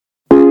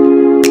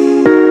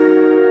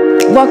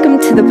Welcome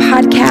to the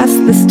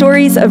podcast, The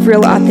Stories of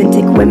Real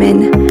Authentic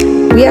Women.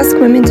 We ask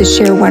women to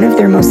share one of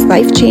their most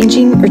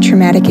life-changing or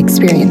traumatic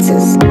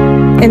experiences.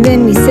 And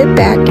then we sit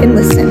back and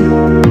listen.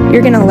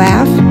 You're going to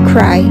laugh,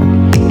 cry,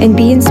 and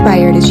be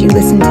inspired as you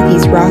listen to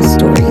these raw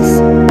stories.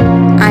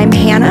 I'm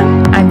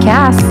Hannah. I'm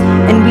Cass.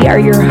 And we are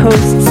your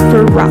hosts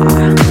for Raw.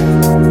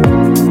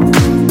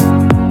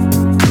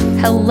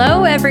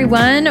 Hello,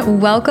 everyone.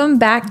 Welcome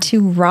back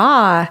to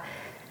Raw,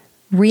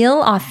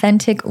 Real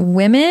Authentic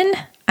Women.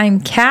 I'm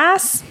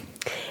Cass.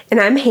 And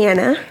I'm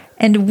Hannah.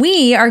 And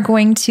we are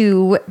going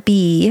to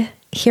be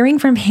hearing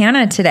from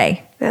Hannah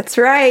today. That's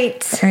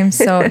right. I'm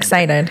so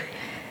excited.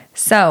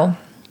 So,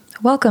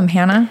 welcome,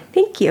 Hannah.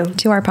 Thank you.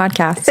 To our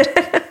podcast.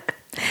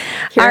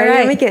 Here I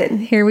am again.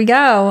 Here we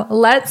go.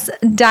 Let's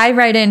dive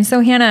right in. So,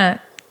 Hannah,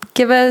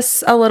 tell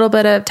us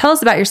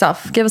about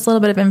yourself. Give us a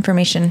little bit of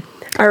information.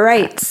 All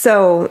right.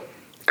 So,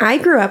 I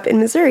grew up in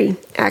Missouri,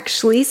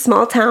 actually,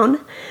 small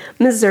town,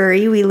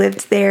 Missouri. We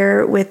lived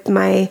there with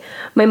my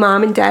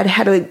mom and dad,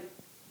 had a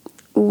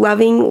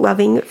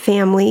loving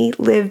family,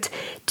 lived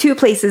two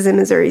places in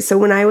Missouri. So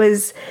when I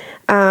was,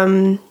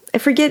 I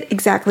forget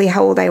exactly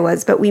how old I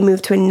was, but we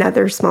moved to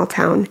another small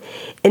town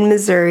in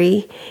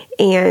Missouri,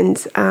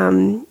 and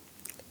I'm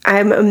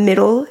a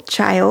middle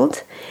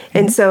child.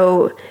 And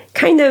so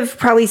kind of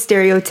probably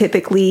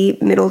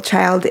stereotypically middle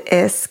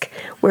child-esque,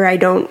 where I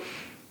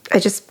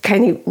just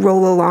kind of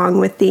roll along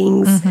with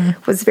things,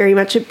 was very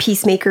much a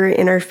peacemaker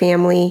in our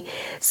family.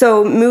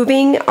 So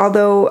moving,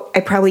 although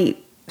I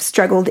probably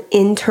struggled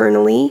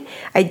internally,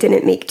 I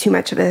didn't make too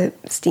much of a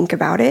stink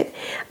about it.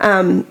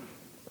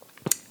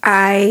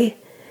 I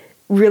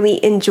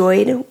really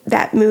enjoyed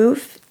that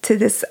move to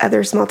this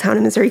other small town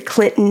in Missouri,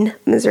 Clinton,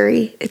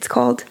 Missouri, it's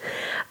called.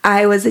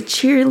 I was a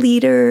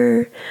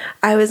cheerleader.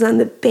 I was on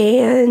the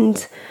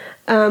band,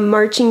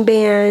 marching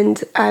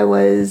band. I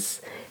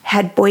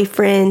had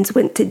boyfriends,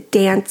 went to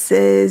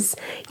dances.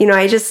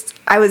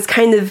 I was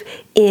kind of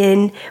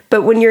in,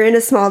 but when you're in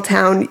a small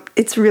town,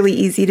 it's really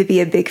easy to be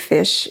a big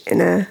fish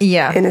in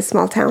a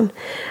small town.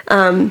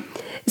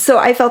 So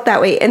I felt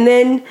that way. And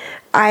then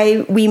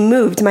we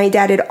moved. My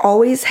dad had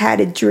always had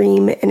a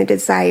dream and a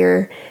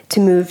desire to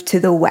move to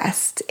the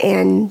West,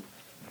 and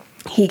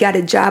he got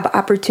a job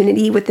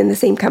opportunity within the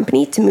same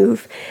company to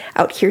move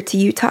out here to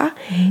Utah.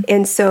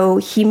 And so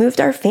he moved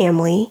our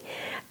family.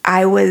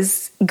 I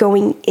was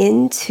going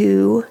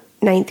into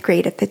 9th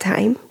grade at the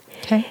time.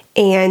 Okay.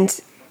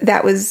 And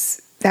that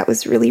was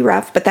really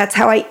rough, but that's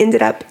how I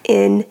ended up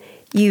in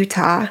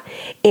Utah.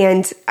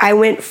 And I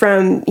went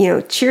from,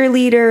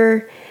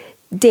 cheerleader,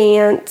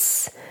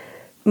 dance,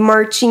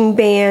 marching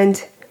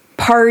band,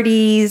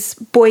 parties,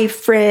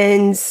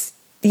 boyfriends,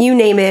 you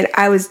name it,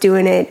 I was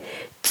doing it,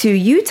 to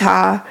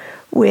Utah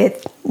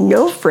with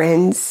no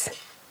friends,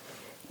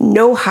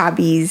 no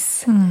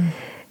hobbies,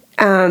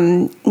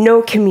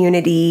 no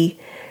community,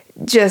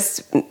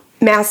 just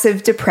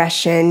massive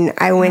depression.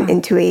 I went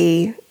into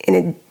in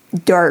a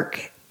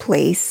dark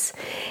place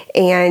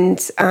and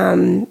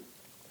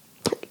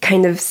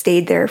kind of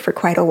stayed there for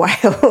quite a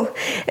while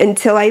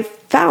until I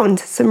found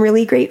some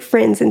really great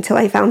friends, until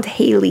I found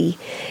Haley.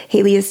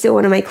 Haley is still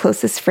one of my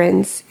closest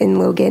friends in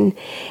Logan.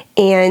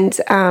 And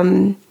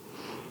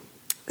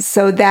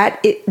so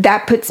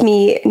that puts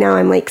me, now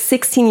I'm like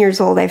 16 years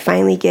old. I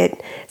finally get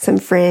some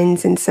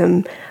friends and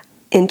some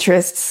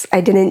interests.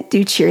 I didn't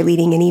do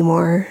cheerleading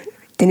anymore,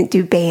 didn't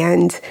do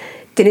band,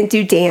 didn't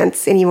do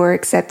dance anymore,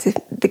 except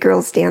the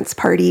girls' dance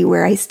party,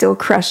 where I still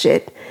crush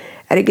it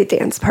at a good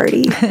dance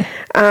party.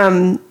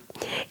 And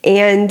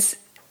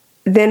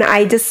then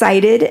I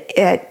decided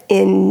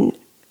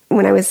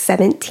when I was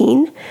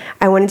 17,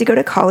 I wanted to go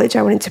to college.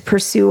 I wanted to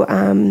pursue,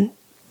 I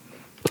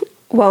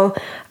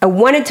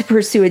wanted to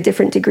pursue a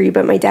different degree,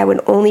 but my dad would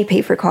only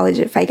pay for college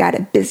if I got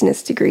a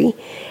business degree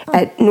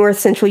at North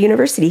Central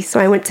University. So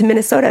I went to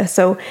Minnesota.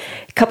 So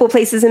a couple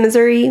places in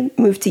Missouri,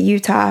 moved to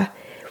Utah,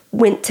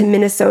 went to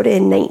Minnesota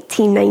in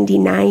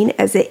 1999.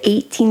 As an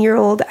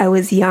 18-year-old, I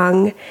was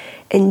young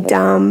and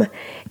dumb,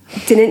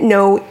 didn't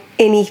know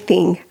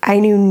anything. I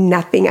knew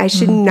nothing. I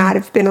should not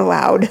have been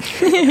allowed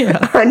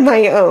on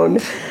my own.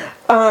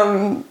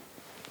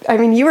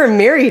 You were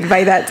married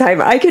by that time.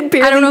 I could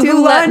barely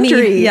do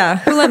laundry.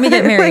 Who let me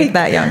get married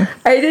that young?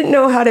 I didn't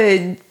know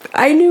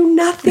I knew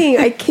nothing.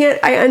 I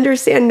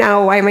understand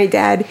now why my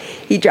dad,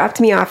 he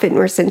dropped me off at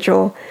North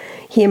Central,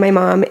 he and my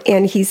mom,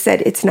 and he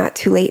said, "It's not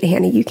too late,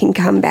 Hannah. You can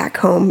come back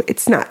home.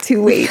 It's not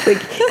too late."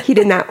 Like, he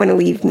did not want to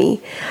leave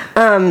me.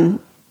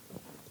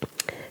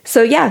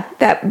 So yeah,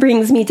 that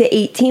brings me to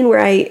 18, where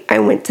I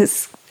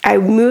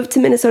moved to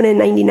Minnesota in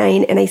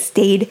 99, and I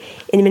stayed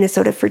in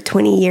Minnesota for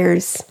 20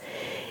 years.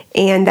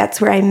 And that's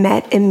where I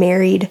met and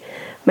married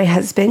my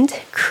husband,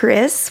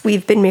 Chris.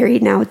 We've been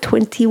married now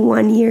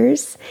 21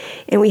 years,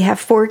 and we have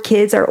 4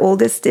 kids. Our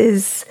oldest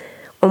is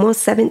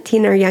almost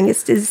 17. Our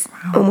youngest is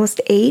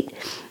almost 8.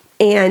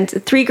 And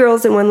 3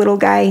 girls and 1 little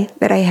guy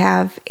that I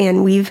have.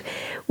 And we've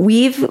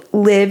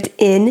lived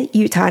in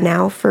Utah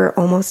now for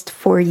almost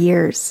 4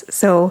 years.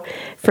 So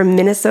from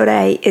Minnesota,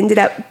 I ended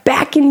up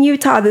back in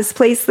Utah, this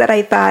place that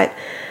I thought,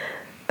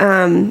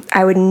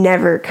 I would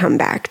never come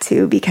back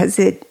to, because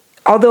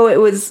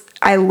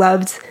I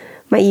loved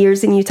my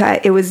years in Utah,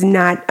 it was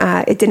not,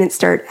 it didn't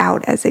start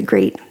out as a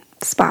great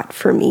spot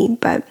for me,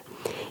 but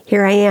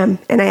here I am,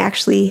 and I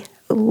actually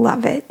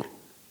love it.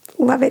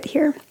 Love it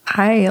here.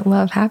 I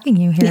love having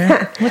you here.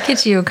 Yeah. Look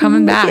at you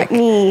coming back. Look at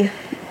me.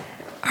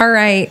 All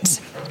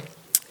right.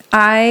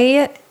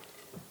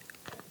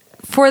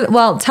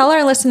 Tell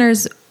our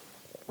listeners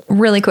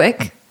really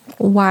quick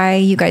why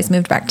you guys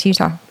moved back to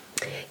Utah.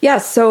 Yeah,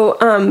 so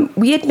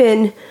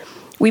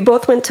we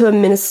both went to a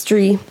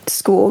ministry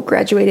school,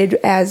 graduated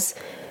as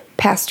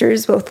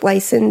pastors, both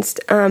licensed.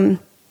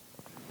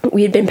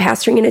 We had been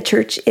pastoring in a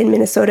church in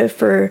Minnesota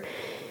for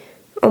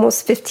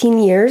almost 15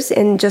 years,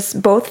 and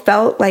just both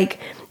felt like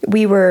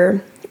we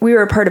were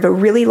a part of a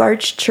really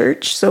large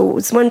church. So it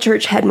was one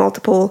church had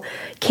multiple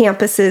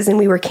campuses, and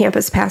we were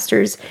campus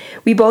pastors.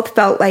 We both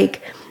felt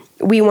like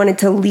we wanted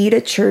to lead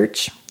a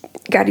church.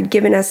 God had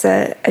given us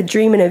a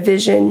dream and a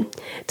vision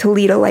to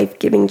lead a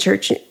life-giving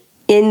church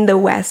in the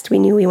West. We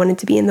knew we wanted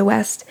to be in the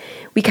West.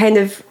 We kind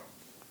of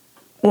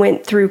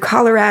went through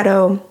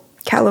Colorado,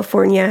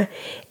 California,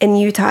 and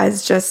Utah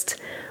is just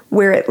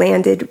where it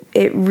landed.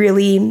 It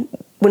really,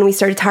 when we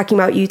started talking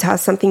about Utah,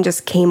 something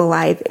just came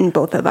alive in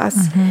both of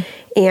us. Mm-hmm.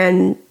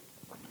 And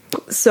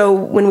so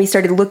when we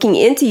started looking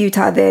into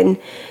Utah then,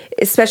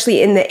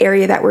 especially in the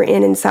area that we're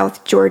in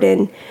South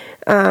Jordan,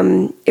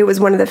 it was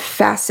one of the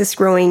fastest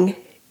growing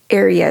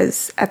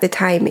areas at the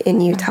time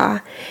in Utah.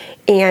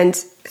 And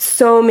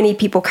so many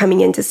people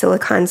coming into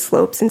Silicon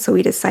Slopes. And so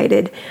we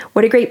decided,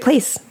 what a great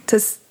place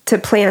to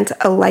plant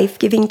a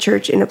life-giving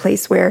church in a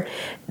place where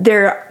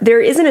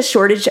there isn't a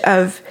shortage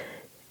of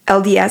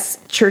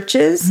LDS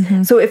churches.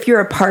 Mm-hmm. So if you're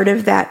a part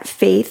of that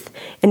faith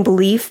and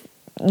belief,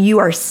 you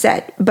are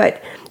set.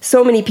 But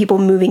so many people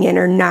moving in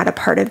are not a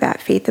part of that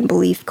faith and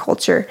belief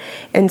culture.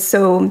 And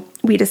so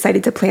we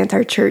decided to plant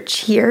our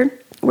church here,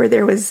 where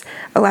there was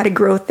a lot of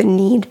growth and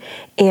need.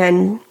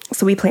 And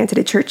so we planted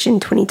a church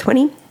in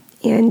 2020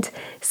 and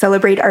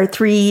celebrate our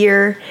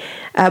 3-year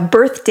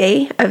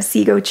birthday of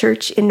Seago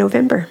Church in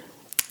November.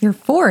 Your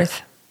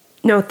 4th?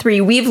 No,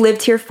 3. We've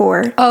lived here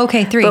 4. Oh,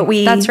 okay, 3.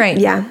 But that's right.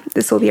 Yeah,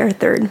 this will be our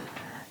 3rd.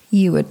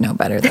 You would know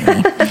better than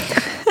me.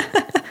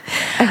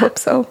 I hope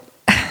so.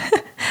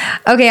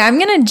 Okay, I'm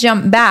going to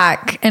jump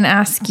back and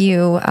ask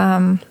you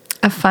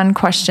a fun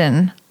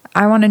question.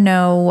 I want to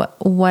know,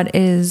 what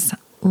is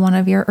one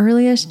of your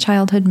earliest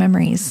childhood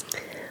memories?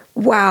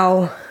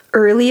 Wow,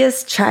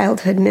 earliest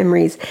childhood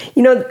memories.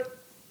 You know,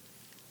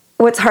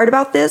 what's hard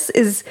about this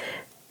is,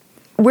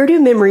 where do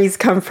memories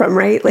come from,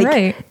 right? Like,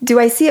 right. Do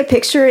I see a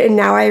picture and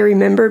now I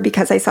remember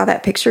because I saw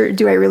that picture?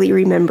 Do I really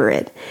remember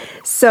it?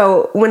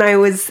 So when I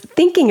was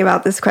thinking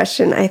about this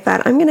question, I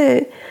thought, I'm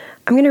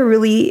gonna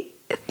really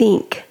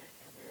think,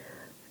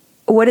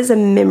 what is a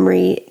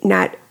memory,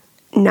 not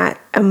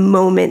a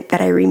moment that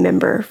I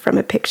remember from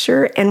a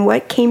picture? And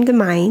what came to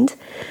mind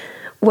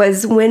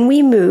was when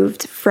we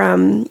moved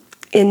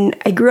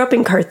I grew up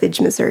in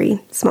Carthage, Missouri,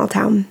 small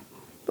town,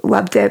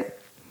 loved it.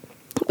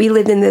 We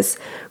lived in this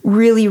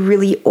really,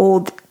 really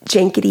old,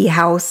 jankety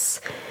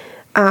house.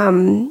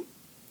 And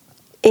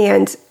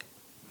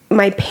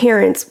my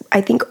parents,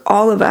 I think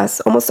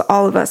almost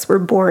all of us were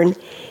born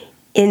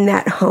in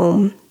that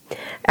home.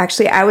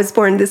 Actually, I was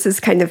born, this is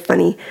kind of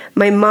funny.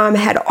 My mom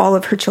had all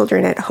of her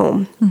children at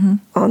home, mm-hmm.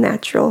 all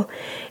natural.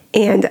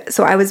 And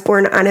so I was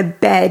born on a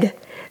bed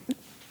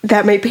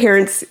that my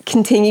parents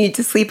continued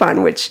to sleep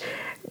on, which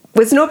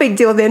was no big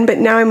deal then, but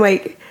now I'm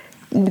like,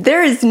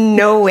 there is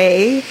no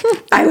way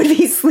I would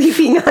be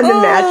sleeping on the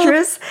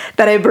mattress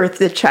that I birthed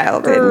a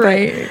child in.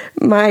 Right.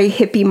 But my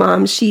hippie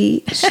mom,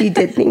 she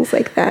did things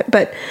like that.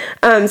 But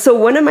so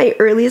one of my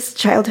earliest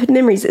childhood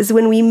memories is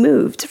when we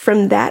moved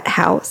from that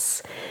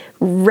house,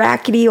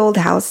 rackety old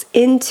house,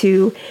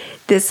 into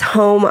this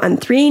home on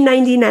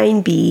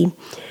 399B,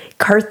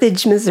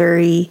 Carthage,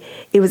 Missouri.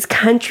 It was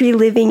country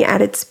living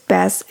at its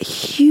best,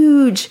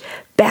 huge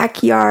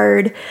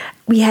backyard.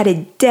 We had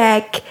a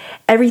deck.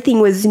 Everything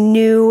was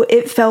new.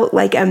 It felt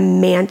like a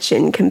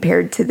mansion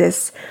compared to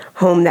this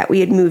home that we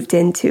had moved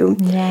into.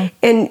 Yeah.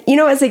 And,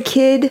 as a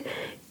kid,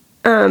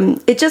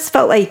 it just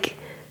felt like,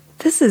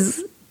 this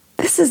is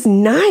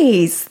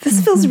nice. This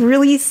mm-hmm. feels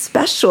really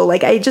special.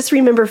 Like, I just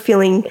remember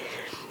feeling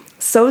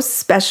so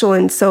special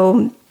and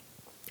so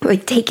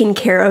like taken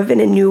care of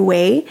in a new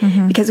way,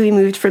 mm-hmm. because we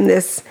moved from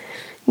this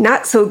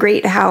not so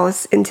great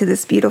house into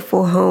this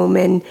beautiful home,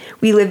 and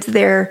we lived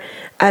there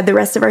the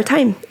rest of our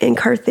time in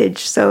Carthage.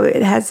 So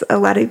it has a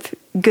lot of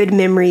good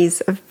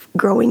memories of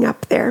growing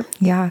up there.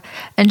 Yeah.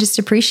 And just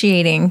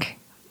appreciating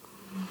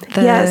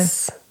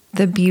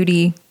the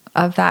beauty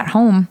of that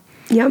home.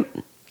 Yep.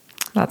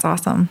 That's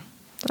awesome.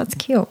 That's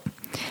cute.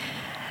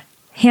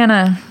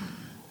 Hannah,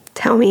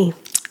 tell me.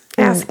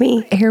 Ask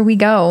me. Here we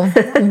go.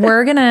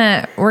 We're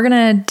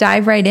gonna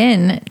dive right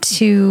in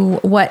to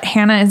what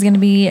Hannah is going to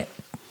be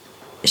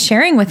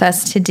sharing with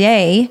us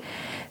today.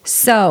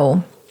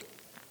 So,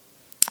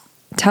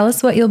 tell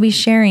us what you'll be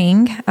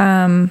sharing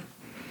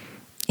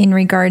in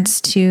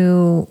regards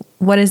to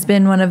what has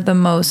been one of the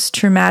most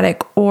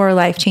traumatic or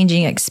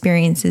life-changing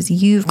experiences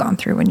you've gone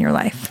through in your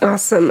life.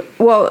 Awesome.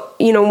 Well,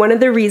 one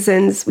of the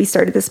reasons we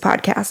started this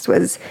podcast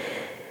was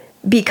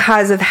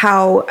because of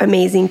how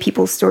amazing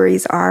people's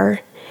stories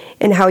are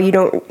and how you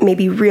don't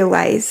maybe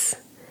realize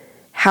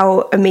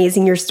how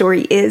amazing your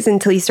story is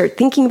until you start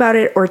thinking about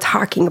it or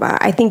talking about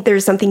it. I think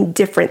there's something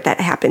different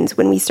that happens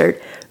when we start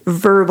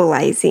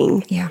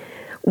verbalizing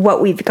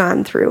what we've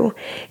gone through.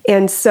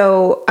 And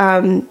so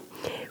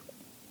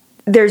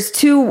there's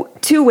two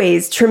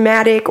ways,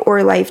 traumatic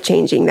or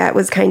life-changing. That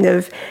was kind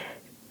of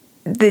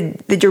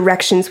the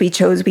directions we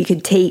chose. We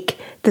could take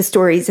the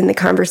stories and the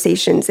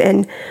conversations.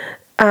 And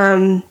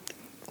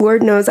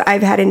Lord knows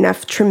I've had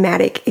enough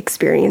traumatic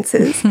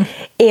experiences.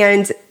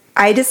 And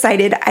I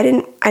decided I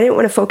didn't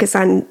want to focus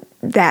on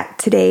that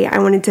today. I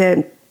wanted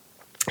to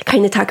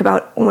kind of talk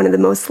about one of the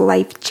most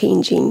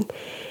life-changing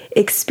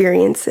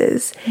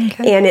experiences.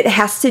 Okay. And it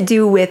has to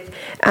do with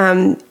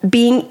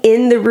being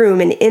in the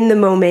room and in the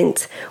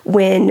moment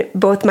when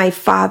both my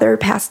father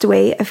passed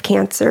away of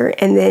cancer,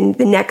 and then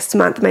the next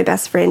month my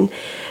best friend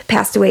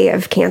passed away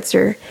of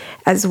cancer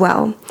as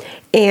well.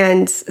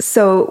 And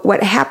so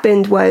what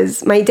happened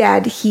was my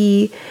dad,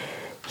 he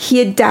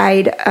had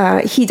died.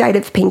 He died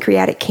of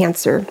pancreatic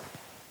cancer,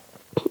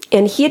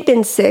 and he had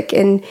been sick.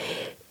 And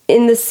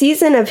in the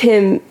season of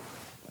him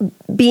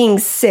being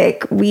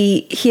sick,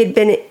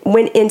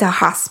 went into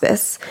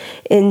hospice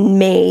in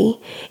May,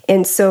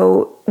 and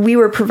so we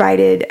were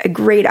provided a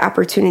great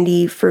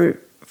opportunity for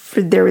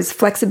there was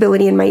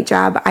flexibility in my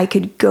job. I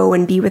could go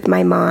and be with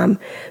my mom,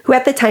 who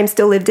at the time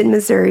still lived in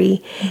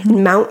Missouri,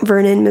 in Mount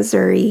Vernon,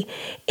 Missouri.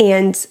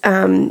 And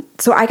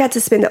so I got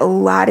to spend a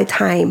lot of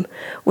time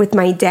with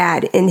my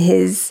dad in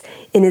his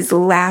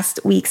last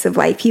weeks of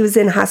life. He was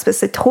in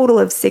hospice a total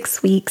of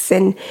 6 weeks.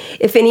 And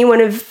if any one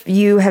of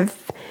you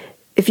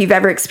if you've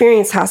ever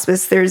experienced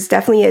hospice, there's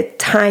definitely a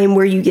time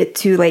where you get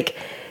to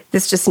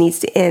this just needs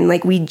to end.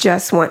 We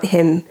just want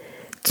him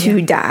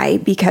to die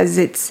because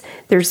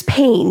there's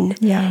pain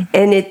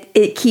and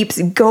it keeps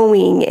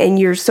going, and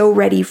you're so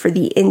ready for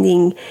the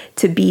ending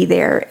to be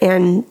there.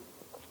 And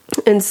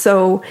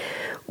so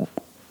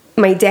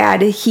my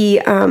dad,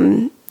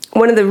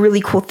 one of the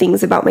really cool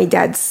things about my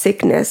dad's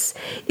sickness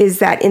is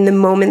that in the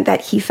moment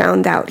that he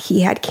found out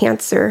he had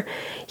cancer,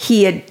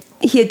 he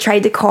had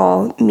tried to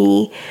call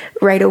me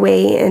right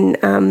away, and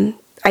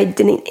I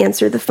didn't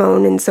answer the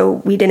phone, and so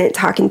we didn't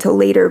talk until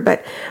later.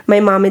 But my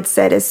mom had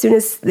said, as soon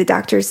as the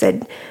doctor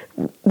said,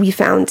 we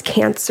found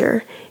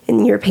cancer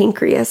in your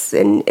pancreas,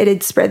 and it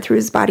had spread through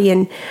his body.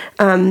 And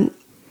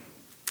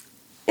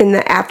in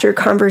the after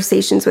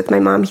conversations with my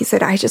mom, he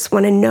said, I just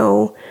want to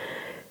know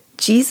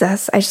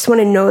Jesus. I just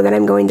want to know that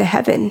I'm going to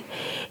heaven.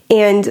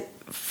 And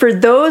for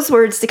those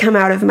words to come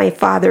out of my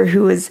father,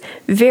 who was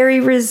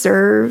very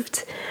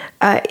reserved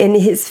in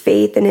his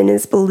faith and in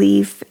his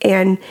belief,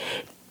 and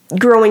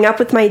growing up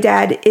with my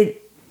dad,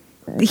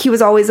 he was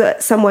always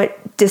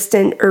somewhat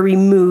distant or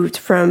removed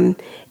from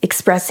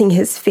expressing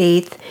his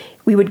faith.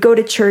 We would go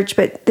to church,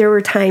 but there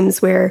were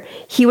times where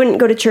he wouldn't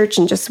go to church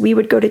and just we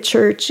would go to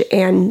church.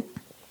 And,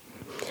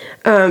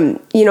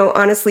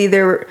 honestly,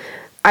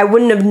 I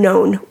wouldn't have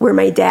known where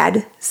my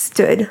dad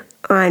stood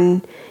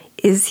on,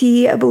 is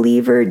he a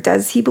believer?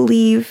 Does he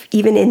believe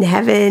even in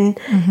heaven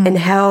and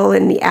hell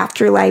and the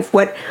afterlife?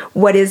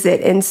 What is it?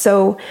 And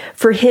so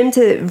for him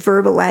to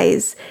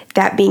verbalize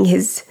that being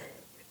his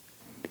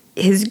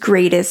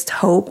greatest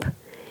hope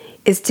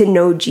is to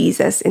know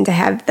Jesus and to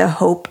have the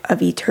hope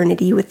of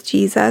eternity with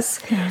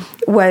Jesus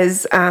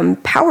was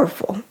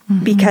powerful,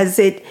 because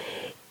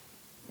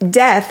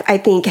death, I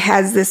think,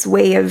 has this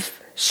way of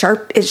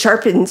it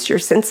sharpens your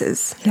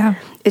senses. Yeah.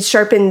 It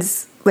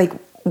sharpens,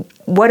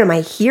 what am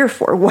I here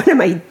for? What am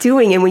I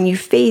doing? And when you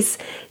face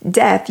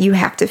death, you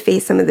have to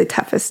face some of the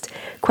toughest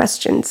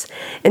questions.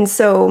 And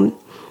so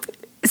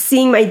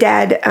seeing my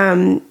dad,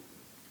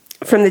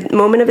 from the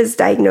moment of his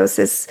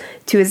diagnosis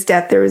to his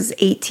death, there was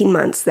 18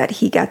 months that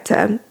he got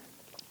to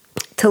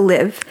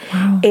live.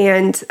 Wow.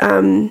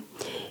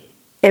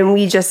 And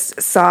we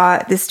just saw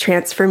this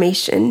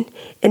transformation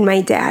in my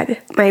dad.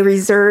 My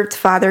reserved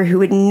father, who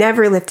would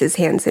never lift his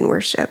hands in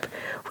worship,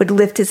 would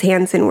lift his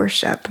hands in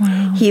worship.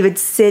 Wow. He would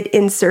sit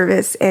in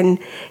service and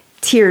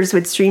tears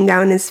would stream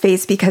down his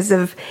face because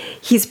of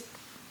he's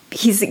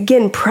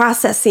again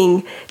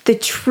processing the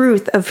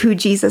truth of who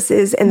Jesus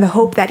is and the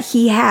hope that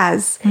he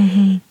has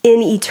in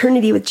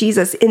eternity with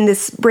Jesus in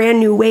this brand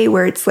new way,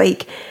 where it's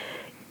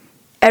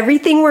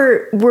everything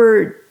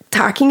we're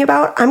talking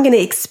about, I'm going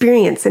to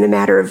experience in a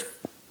matter of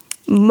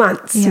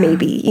months,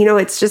 maybe.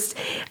 It's just,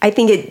 I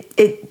think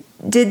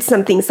it did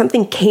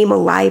something came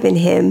alive in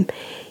him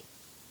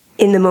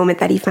in the moment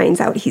that he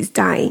finds out he's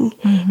dying.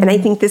 And I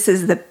think this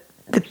is the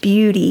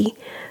beauty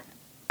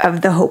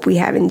of the hope we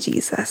have in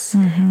Jesus,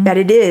 that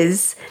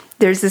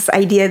there's this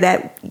idea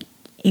that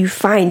you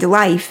find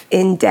life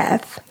in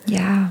death.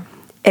 Yeah.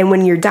 And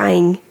when you're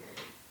dying,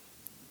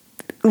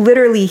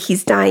 literally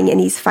he's dying and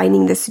he's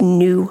finding this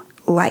new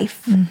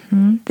life,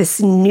 this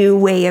new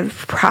way of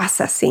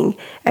processing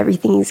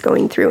everything he's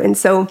going through. And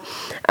so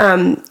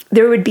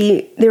there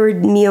were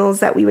meals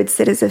that we would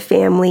sit as a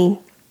family,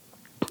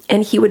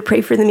 and he would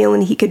pray for the meal,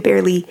 and he could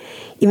barely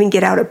even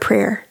get out a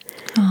prayer,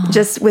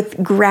 just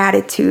with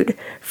gratitude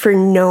for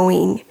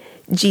knowing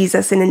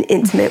Jesus in an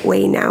intimate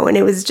way now. And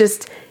it was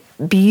just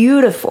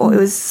beautiful. It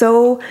was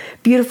so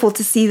beautiful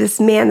to see this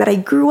man that I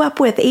grew up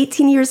with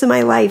 18 years of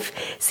my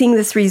life, seeing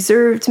this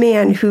reserved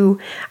man who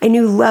I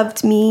knew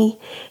loved me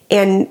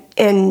and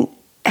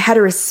had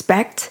a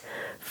respect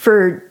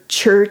for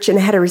church and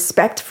had a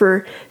respect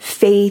for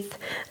faith.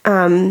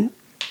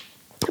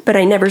 But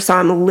I never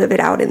saw him live it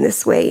out in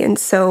this way. And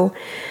so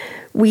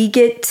we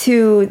get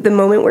to the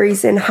moment where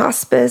he's in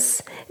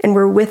hospice and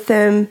we're with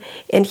him,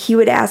 and he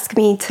would ask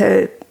me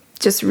to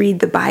just read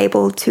the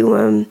Bible to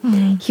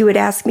him. He would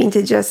ask me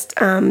to just,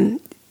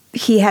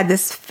 he had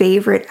this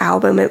favorite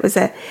album. It was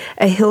a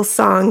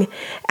Hillsong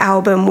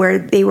album where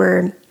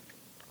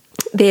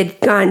they had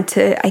gone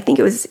to, I think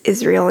it was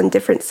Israel, and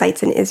different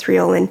sites in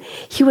Israel. And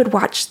he would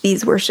watch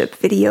these worship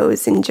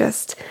videos and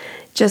just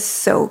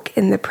soak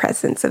in the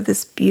presence of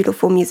this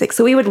beautiful music.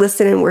 So we would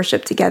listen and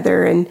worship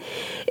together. And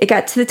it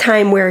got to the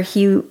time where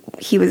he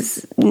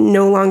was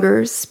no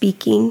longer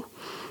speaking.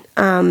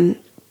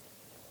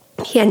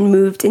 He hadn't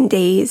moved in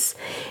days,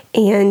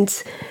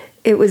 and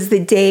it was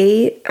the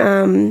day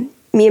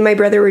me and my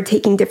brother were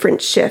taking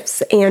different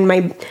shifts, and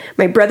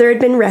my brother had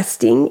been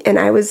resting, and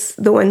I was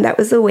the one that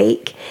was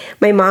awake.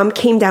 My mom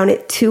came down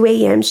at 2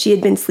 a.m. She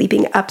had been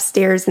sleeping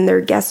upstairs in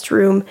their guest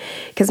room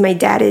because my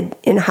dad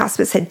in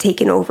hospice had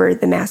taken over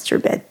the master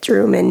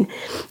bedroom, and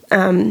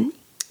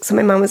so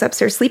my mom was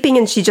upstairs sleeping,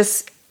 and she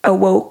just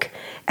awoke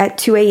at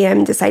 2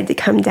 a.m., decided to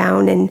come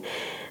down, and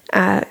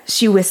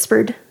she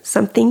whispered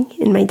something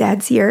in my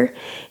dad's ear,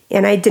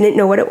 and I didn't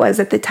know what it was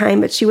at the time,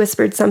 but she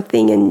whispered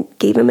something and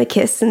gave him a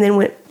kiss and then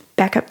went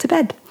back up to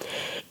bed.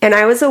 And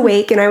I was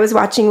awake, and I was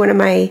watching one of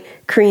my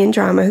Korean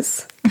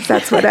dramas.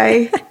 That's what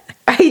I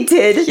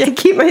did to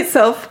keep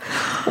myself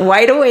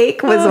wide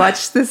awake, was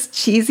watch this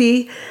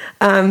cheesy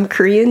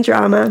Korean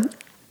drama.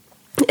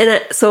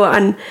 And so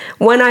on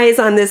one eye is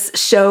on this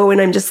show,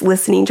 and I'm just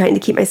listening, trying to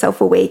keep myself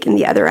awake, and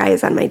the other eye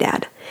is on my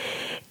dad.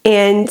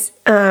 And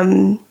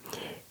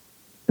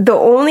the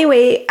only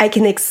way I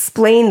can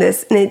explain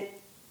this, and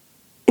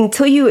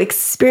until you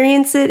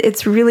experience it,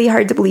 it's really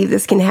hard to believe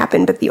this can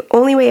happen, but the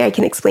only way I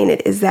can explain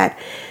it is that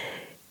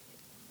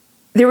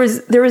there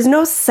was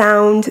no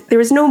sound, there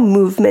was no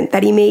movement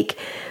that he made,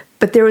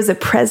 but there was a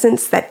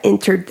presence that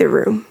entered the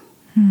room.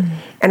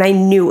 And I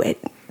knew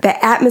it.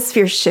 The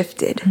atmosphere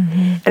shifted.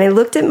 And I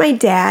looked at my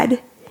dad,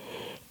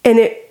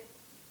 and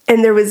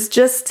there was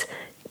just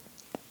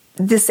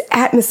this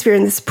atmosphere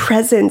and this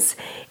presence.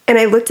 And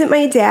I looked at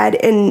my dad,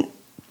 and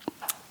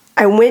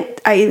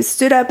I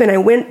stood up and I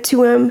went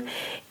to him,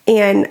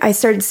 and I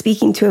started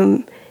speaking to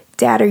him.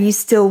 Dad, are you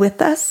still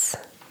with us?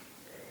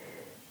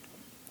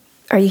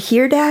 Are you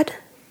here, Dad?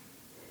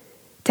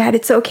 Dad,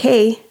 it's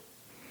okay.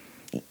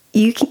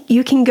 You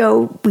can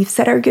go. We've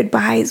said our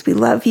goodbyes. We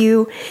love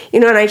you.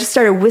 And I just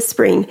started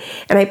whispering,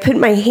 and I put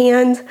my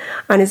hand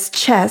on his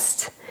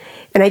chest,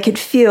 and I could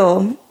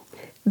feel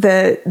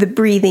the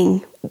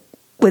breathing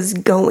was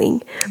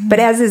going. But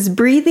as his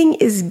breathing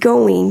is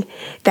going,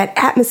 that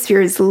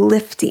atmosphere is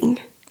lifting.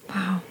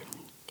 Wow.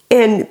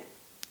 And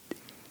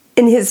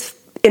in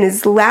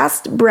his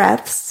last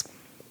breaths,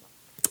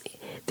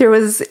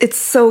 it's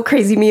so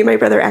crazy. Me and my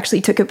brother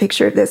actually took a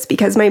picture of this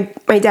because my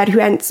dad, who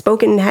hadn't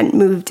spoken and hadn't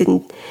moved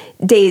in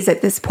days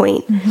at this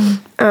point,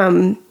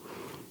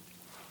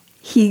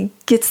 he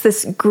gets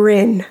this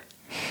grin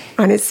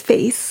on his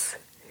face.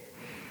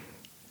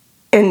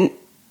 And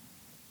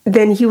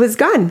then he was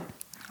gone.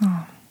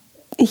 Oh.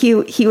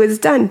 He was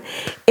done.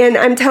 And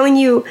I'm telling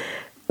you,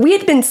 we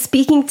had been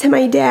speaking to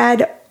my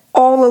dad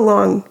all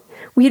along.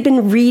 We had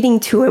been reading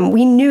to him.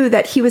 We knew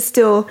that he was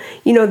still,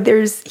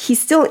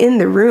 he's still in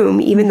the room,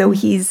 even though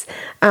he's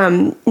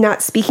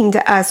not speaking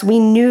to us. We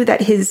knew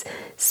that his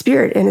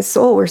spirit and his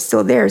soul were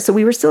still there. So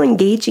we were still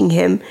engaging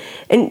him.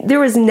 And there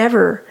was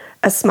never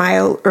a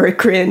smile or a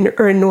grin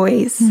or a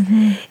noise.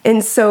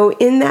 And so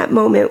in that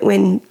moment,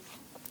 when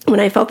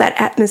I felt that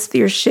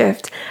atmosphere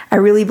shift, I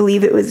really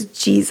believe it was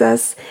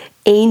Jesus,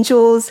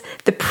 angels,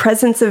 the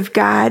presence of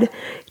God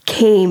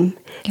came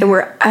and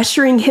were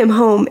ushering him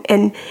home.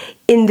 And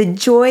in the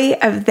joy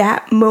of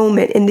that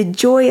moment, in the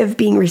joy of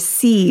being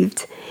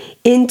received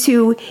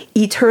into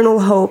eternal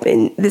hope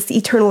and this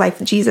eternal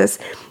life of Jesus,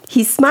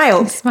 he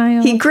smiled.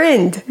 He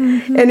grinned.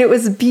 And it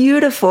was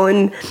beautiful.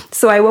 And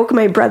so I woke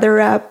my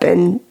brother up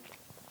and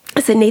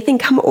I said, Nathan,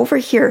 come over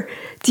here.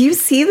 Do you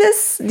see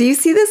this? Do you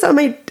see this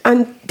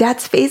on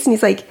Dad's face? And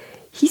he's like,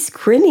 he's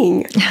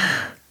grinning.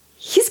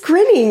 He's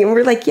grinning. And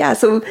we're like, yeah.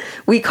 So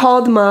we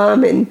called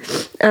Mom,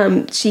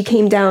 and she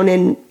came down,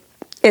 and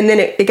then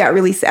it got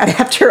really sad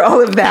after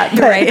all of that.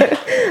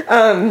 But,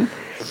 right.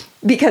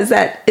 Because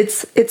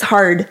it's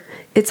hard.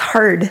 It's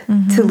hard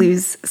to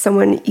lose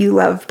someone you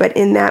love. But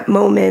in that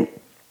moment,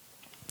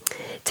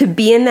 to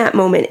be in that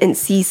moment and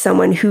see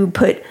someone who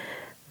put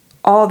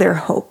all their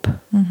hope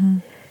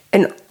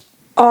and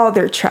all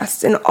their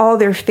trust and all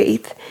their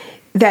faith,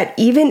 that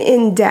even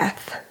in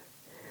death,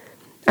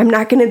 I'm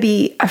not going to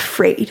be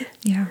afraid.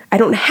 Yeah. I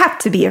don't have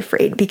to be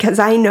afraid, because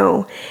I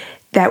know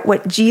that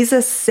what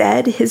Jesus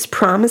said, his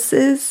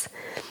promises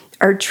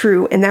are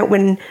true, and that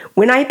when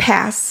I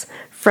pass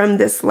from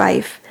this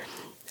life,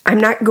 I'm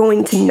not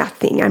going to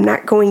nothing. I'm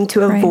not going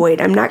to a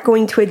void. I'm not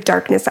going to a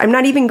darkness. I'm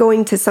not even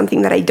going to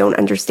something that I don't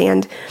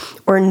understand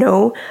or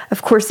know.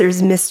 Of course,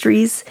 there's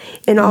mysteries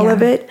in all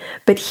of it,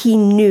 but he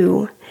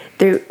knew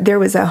there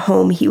was a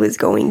home he was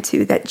going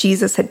to, that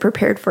Jesus had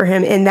prepared for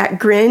him. And that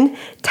grin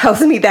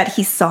tells me that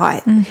he saw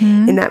it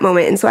in that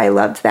moment. And so I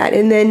loved that.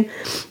 And then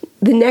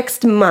the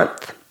next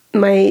month,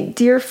 my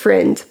dear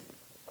friend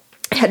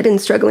had been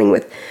struggling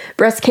with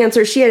breast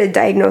cancer. She had a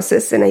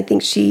diagnosis, and I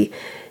think she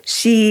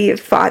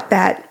thought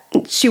that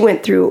she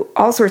went through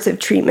all sorts of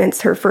treatments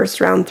her first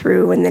round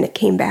through, and then it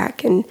came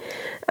back. And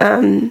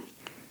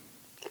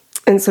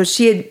so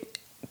she had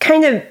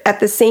kind of, at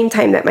the same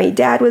time that my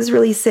dad was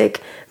really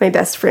sick, my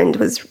best friend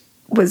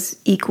was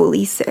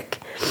equally sick.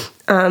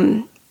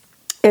 And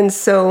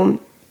so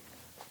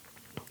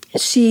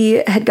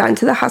she had gone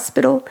to the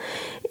hospital,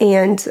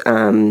 and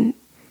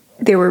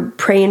they were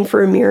praying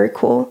for a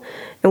miracle,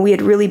 and we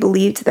had really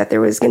believed that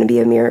there was going to be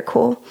a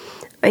miracle.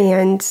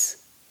 And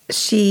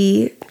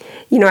she,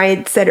 I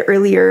had said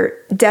earlier,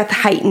 death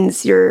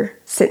heightens your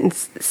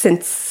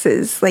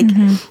senses. Like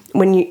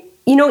when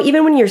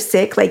even when you're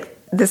sick, like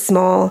the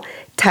small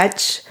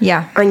touch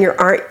on your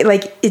arm,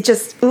 like it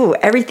just,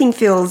 everything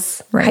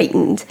feels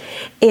heightened.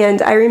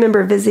 And I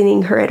remember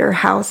visiting her at her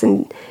house,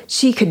 and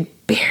she could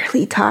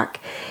barely talk.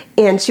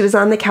 And she was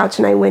on the couch,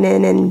 and I went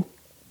in and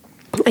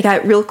I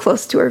got real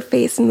close to her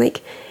face and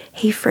like,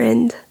 "Hey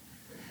friend,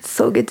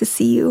 so good to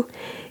see you."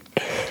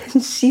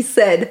 And she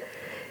said,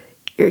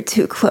 "You're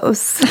too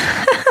close."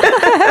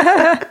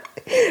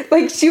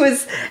 Like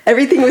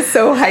everything was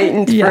so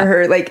heightened for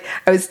her. Like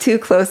I was too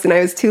close and I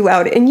was too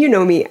loud. And you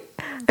know me,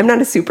 I'm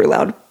not a super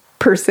loud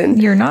person.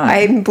 You're not.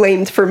 I'm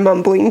blamed for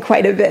mumbling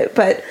quite a bit.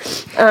 But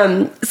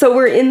so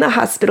we're in the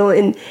hospital,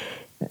 and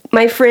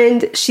my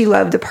friend, she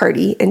loved a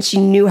party, and she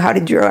knew how to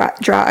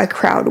draw a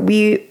crowd.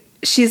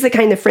 She's the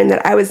kind of friend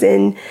that I was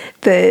in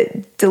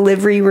the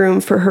delivery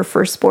room for her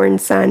firstborn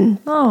son.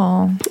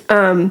 Oh.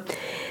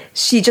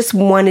 She just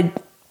wanted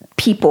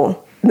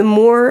people. The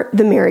more,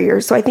 the merrier.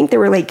 So I think there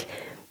were 8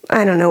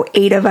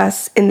 of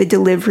us in the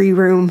delivery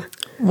room.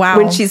 Wow.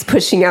 When she's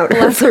pushing out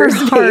her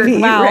first baby,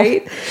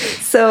 right?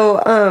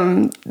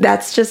 So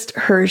that's just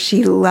her.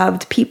 She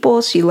loved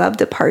people. She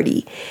loved a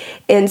party.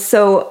 And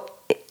so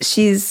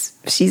she's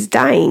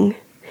dying.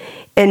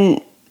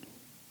 And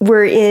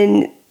we're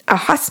in a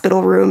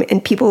hospital room,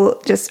 and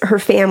people, just her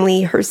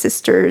family, her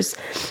sisters,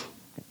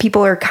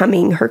 people are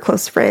coming, her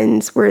close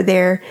friends were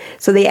there.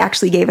 So they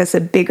actually gave us a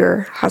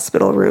bigger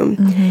hospital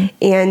room.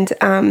 And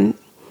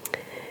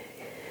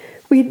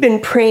we'd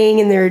been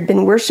praying, and there had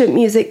been worship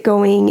music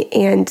going,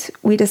 and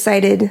we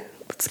decided,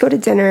 let's go to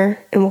dinner,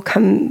 and we'll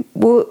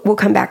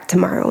come back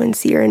tomorrow and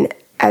see her. And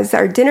as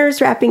our dinner's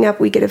wrapping up,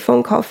 we get a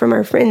phone call from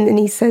our friend, and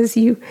he says,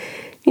 "You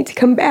need to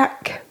come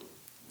back."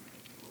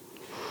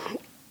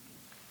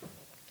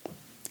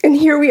 And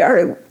here we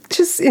are,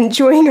 just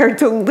enjoying our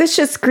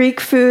delicious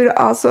Greek food,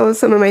 also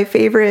some of my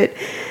favorite,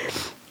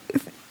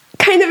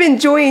 kind of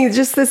enjoying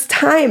just this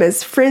time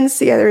as friends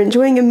together,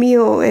 enjoying a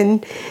meal,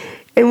 and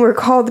we're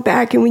called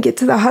back, and we get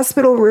to the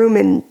hospital room,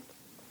 and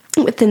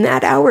within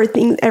that hour,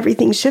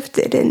 everything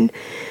shifted. And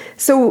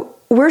so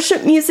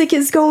worship music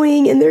is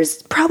going, and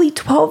there's probably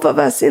 12 of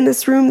us in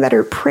this room that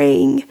are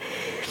praying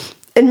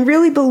and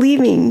really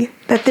believing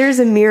that there's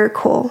a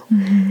miracle.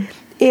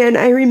 And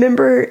I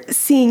remember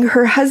seeing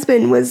her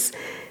husband was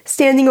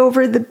standing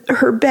over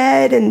her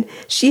bed, and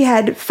she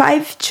had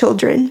 5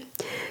 children,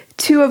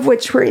 2 of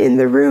which were in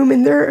the room,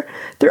 and they're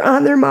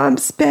on their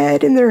mom's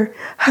bed, and they're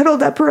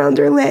huddled up around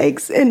her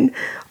legs. And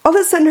all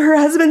of a sudden her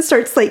husband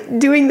starts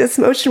doing this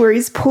motion where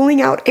he's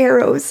pulling out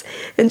arrows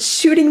and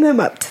shooting them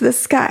up to the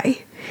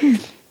sky.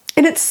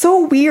 And it's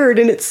so weird,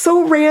 and it's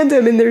so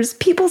random, and there's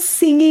people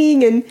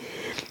singing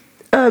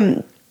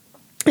and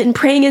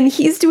praying, and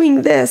he's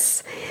doing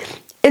this.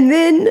 And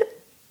then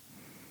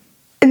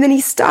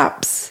he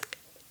stops.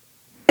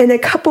 And a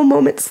couple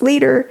moments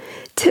later,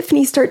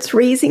 Tiffany starts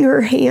raising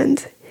her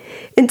hand.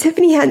 And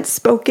Tiffany hadn't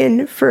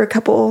spoken for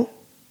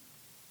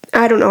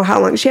I don't know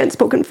how long. She hadn't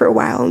spoken for a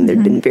while, and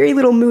there'd been very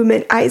little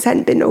movement. Eyes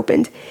hadn't been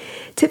opened.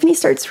 Tiffany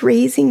starts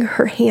raising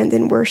her hand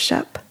in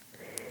worship.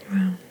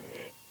 Wow.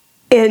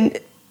 And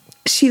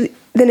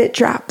then it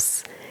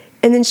drops.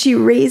 And then she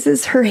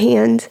raises her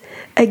hand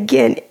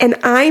again. And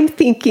I'm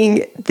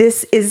thinking,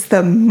 this is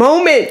the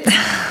moment.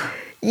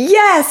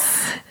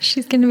 Yes.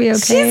 She's going to be okay.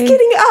 She's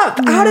getting up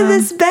out of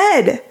this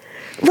bed.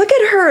 Look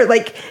at her.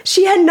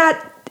 She had not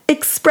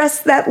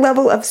expressed that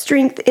level of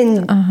strength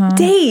in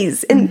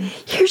days. And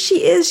here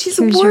she is. She's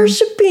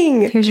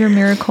worshiping. Here's your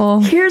miracle.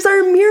 Here's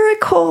our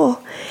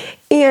miracle.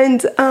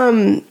 And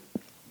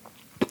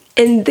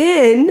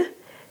then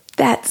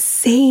that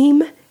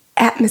same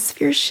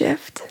atmosphere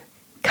shift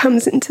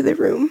comes into the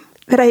room.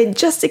 that I had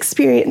just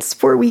experienced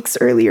 4 weeks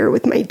earlier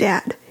with my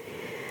dad.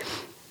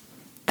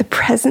 The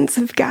presence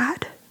of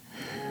God.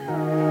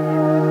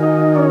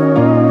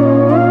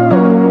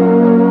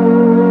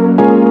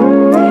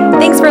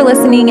 Thanks for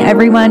listening,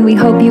 everyone. We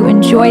hope you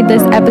enjoyed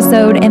this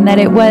episode and that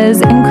it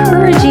was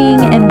encouraging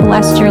and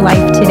blessed your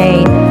life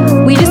today.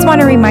 We just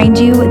want to remind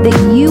you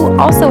that you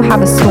also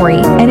have a story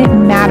and it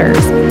matters.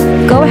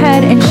 Go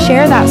ahead and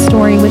share that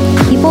story with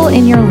people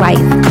in your life.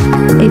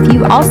 If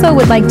you also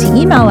would like to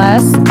email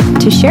us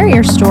to share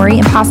your story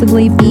and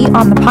possibly be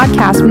on the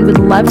podcast, we would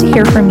love to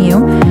hear from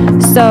you.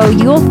 So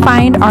you'll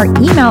find our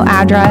email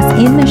address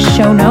in the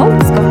show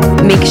notes.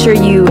 Make sure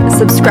you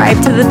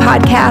subscribe to the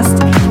podcast,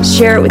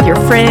 share it with your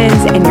friends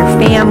and your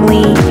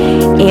family,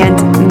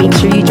 and make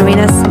sure you join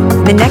us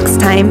the next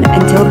time.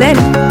 Until then,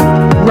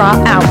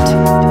 Raw out.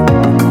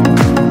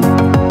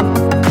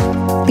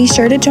 Be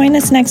sure to join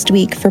us next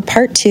week for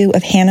part 2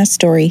 of Hannah's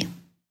story.